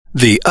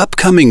The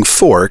upcoming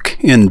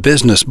fork in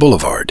Business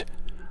Boulevard.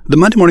 The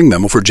Monday Morning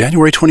Memo for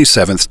January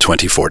 27th,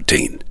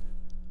 2014.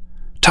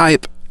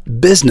 Type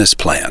business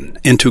plan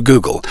into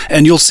Google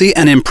and you'll see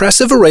an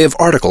impressive array of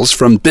articles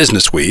from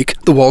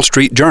Businessweek, The Wall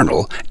Street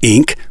Journal,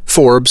 Inc.,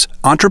 Forbes,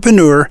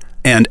 Entrepreneur,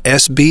 and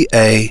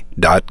SBA.gov.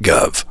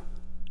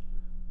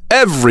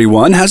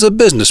 Everyone has a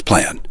business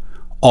plan.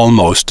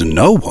 Almost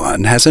no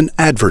one has an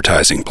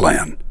advertising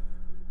plan.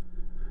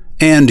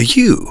 And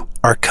you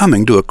are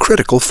coming to a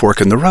critical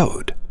fork in the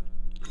road.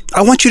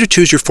 I want you to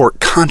choose your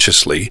fork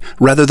consciously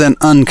rather than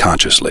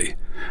unconsciously.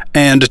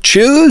 And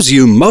choose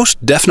you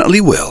most definitely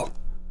will.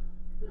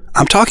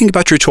 I'm talking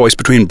about your choice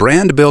between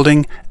brand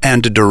building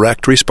and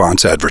direct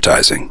response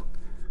advertising.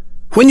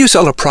 When you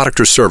sell a product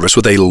or service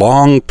with a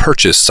long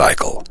purchase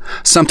cycle,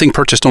 something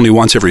purchased only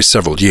once every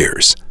several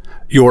years,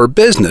 your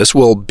business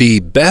will be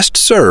best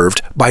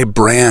served by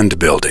brand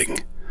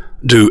building.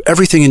 Do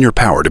everything in your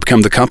power to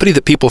become the company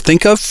that people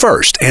think of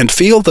first and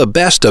feel the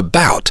best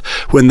about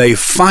when they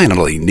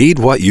finally need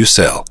what you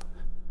sell.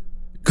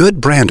 Good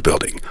brand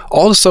building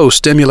also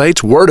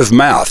stimulates word of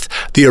mouth,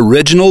 the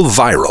original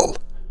viral.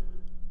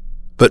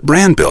 But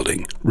brand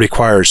building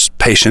requires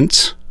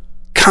patience,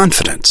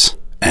 confidence,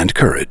 and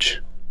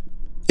courage.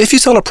 If you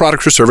sell a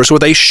product or service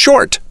with a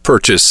short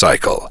purchase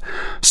cycle,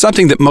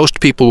 something that most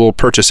people will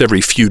purchase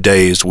every few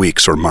days,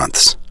 weeks, or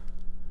months,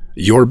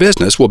 your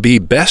business will be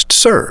best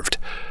served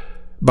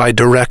by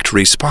direct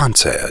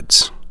response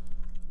ads.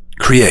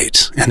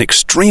 Create an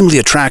extremely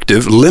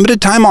attractive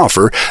limited-time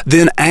offer,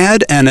 then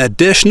add an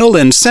additional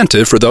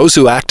incentive for those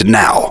who act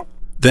now.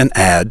 Then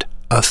add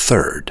a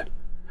third.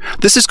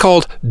 This is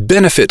called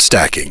benefit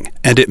stacking,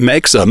 and it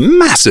makes a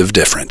massive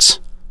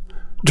difference.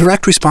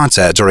 Direct response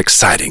ads are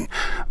exciting,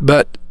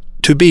 but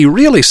to be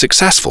really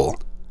successful,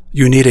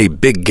 you need a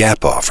big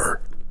gap offer.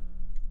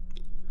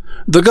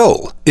 The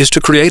goal is to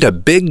create a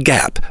big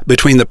gap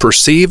between the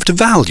perceived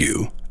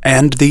value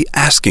and the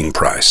asking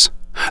price.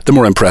 The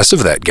more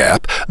impressive that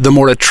gap, the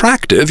more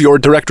attractive your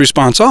direct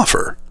response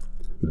offer.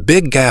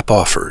 Big gap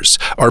offers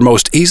are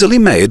most easily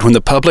made when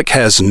the public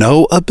has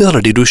no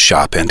ability to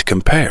shop and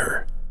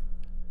compare.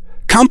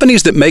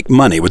 Companies that make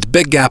money with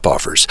big gap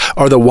offers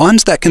are the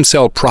ones that can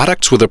sell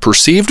products with a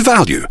perceived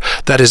value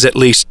that is at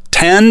least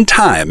 10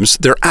 times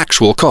their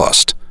actual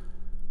cost.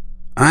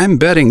 I'm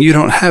betting you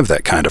don't have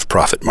that kind of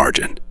profit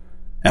margin.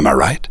 Am I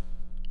right?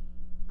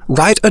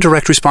 Write a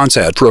direct response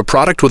ad for a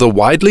product with a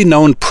widely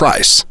known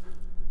price,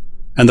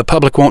 and the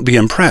public won't be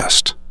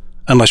impressed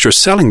unless you're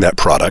selling that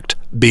product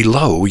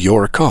below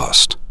your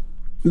cost.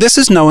 This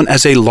is known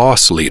as a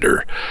loss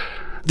leader.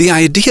 The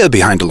idea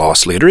behind a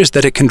loss leader is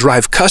that it can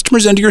drive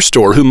customers into your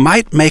store who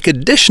might make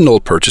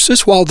additional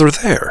purchases while they're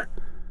there.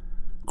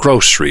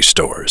 Grocery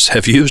stores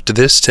have used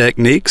this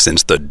technique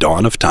since the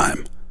dawn of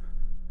time.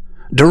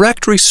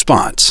 Direct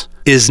response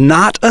is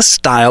not a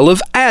style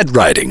of ad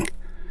writing.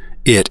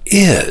 It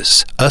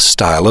is a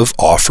style of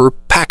offer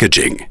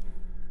packaging.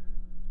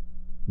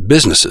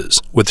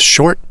 Businesses with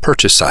short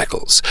purchase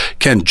cycles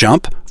can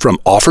jump from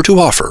offer to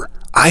offer,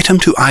 item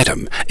to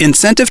item,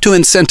 incentive to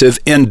incentive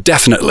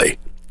indefinitely.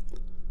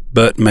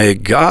 But may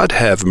God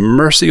have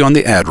mercy on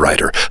the ad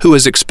writer who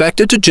is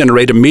expected to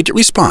generate immediate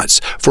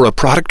response for a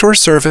product or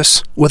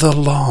service with a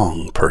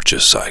long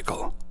purchase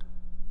cycle.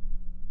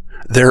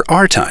 There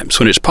are times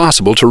when it's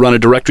possible to run a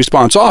direct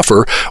response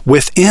offer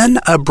within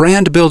a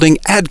brand building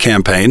ad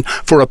campaign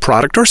for a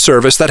product or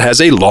service that has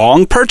a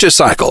long purchase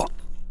cycle.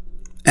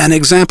 An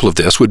example of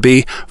this would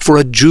be for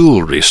a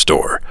jewelry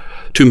store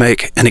to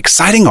make an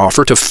exciting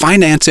offer to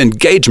finance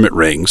engagement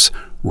rings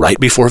right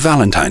before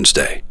Valentine's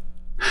Day.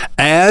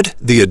 Add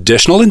the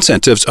additional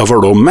incentives of a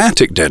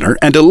romantic dinner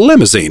and a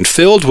limousine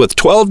filled with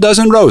 12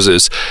 dozen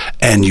roses,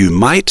 and you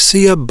might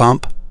see a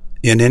bump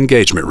in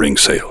engagement ring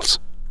sales.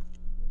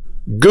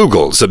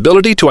 Google's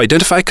ability to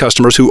identify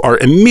customers who are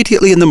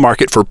immediately in the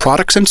market for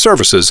products and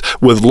services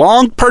with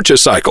long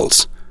purchase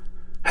cycles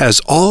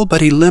has all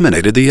but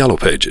eliminated the yellow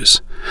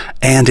pages,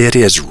 and it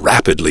is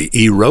rapidly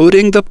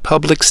eroding the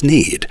public's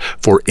need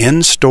for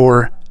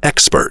in-store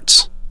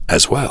experts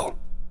as well.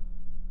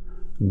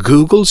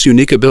 Google's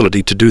unique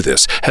ability to do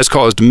this has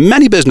caused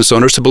many business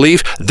owners to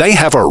believe they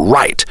have a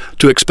right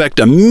to expect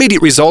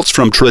immediate results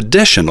from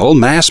traditional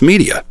mass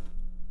media.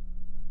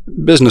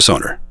 Business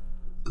owner,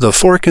 the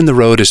fork in the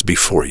road is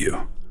before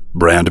you: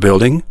 brand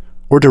building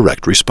or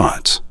direct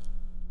response.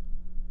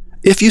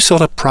 If you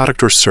sell a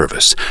product or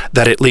service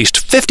that at least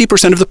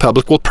 50% of the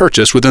public will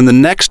purchase within the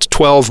next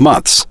 12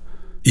 months,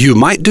 you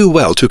might do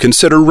well to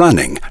consider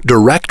running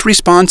direct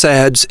response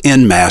ads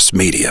in mass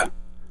media.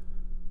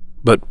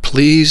 But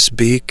please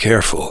be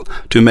careful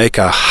to make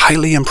a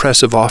highly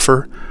impressive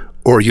offer,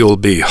 or you'll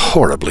be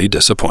horribly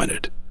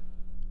disappointed.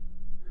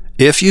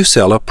 If you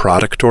sell a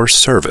product or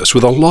service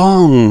with a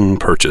long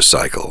purchase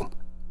cycle,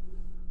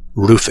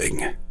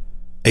 roofing,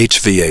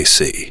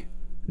 HVAC,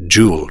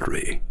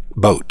 jewelry,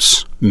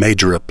 boats,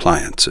 major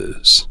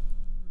appliances,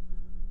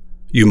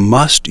 you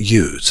must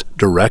use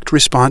direct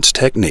response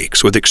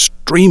techniques with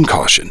extreme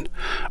caution,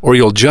 or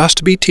you'll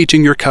just be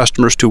teaching your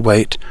customers to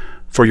wait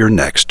for your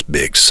next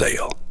big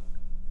sale.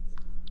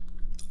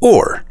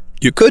 Or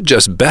you could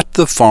just bet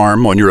the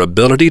farm on your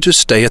ability to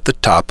stay at the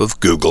top of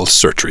Google's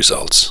search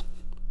results.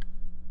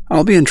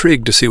 I'll be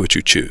intrigued to see what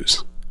you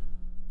choose.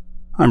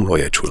 I'm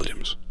Roy H.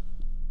 Williams.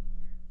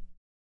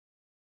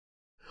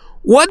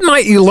 What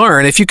might you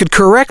learn if you could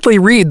correctly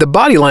read the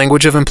body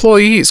language of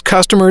employees,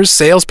 customers,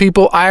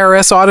 salespeople,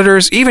 IRS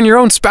auditors, even your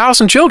own spouse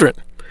and children?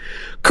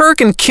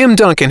 Kirk and Kim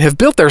Duncan have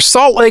built their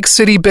Salt Lake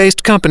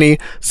City-based company,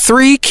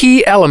 3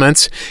 Key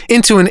Elements,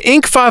 into an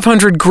Inc.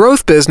 500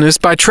 growth business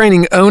by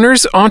training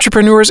owners,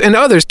 entrepreneurs, and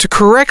others to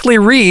correctly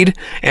read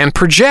and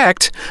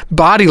project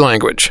body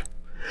language.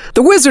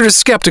 The Wizard is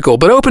skeptical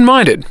but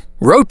open-minded.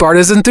 Rothbard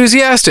is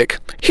enthusiastic.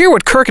 Hear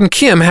what Kirk and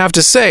Kim have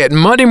to say at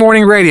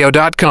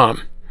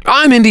MondayMorningRadio.com.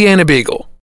 I'm Indiana Beagle.